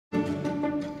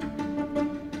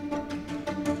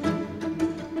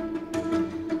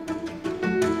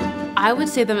I would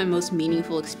say that my most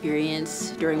meaningful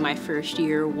experience during my first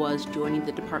year was joining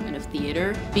the Department of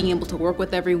Theater. Being able to work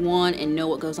with everyone and know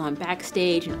what goes on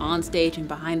backstage and on stage and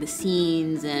behind the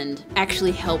scenes and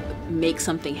actually help make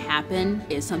something happen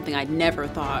is something I never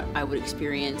thought I would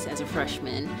experience as a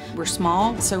freshman. We're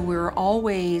small, so we're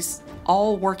always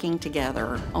all working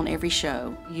together on every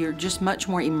show. You're just much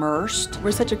more immersed.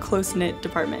 We're such a close-knit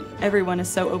department. Everyone is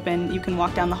so open. You can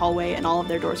walk down the hallway and all of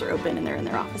their doors are open and they're in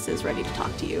their offices ready to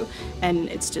talk to you. And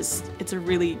it's a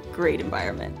really great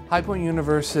environment. High Point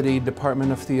University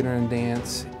Department of Theater and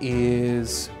Dance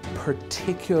is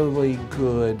particularly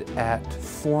good at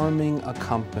forming a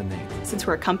company. Since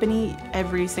we're a company,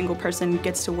 every single person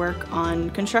gets to work on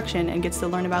construction and gets to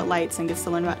learn about lights and gets to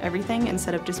learn about everything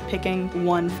instead of just picking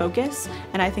one focus.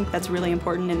 And I think that's really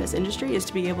important in this industry, is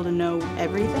to be able to know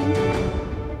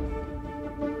everything.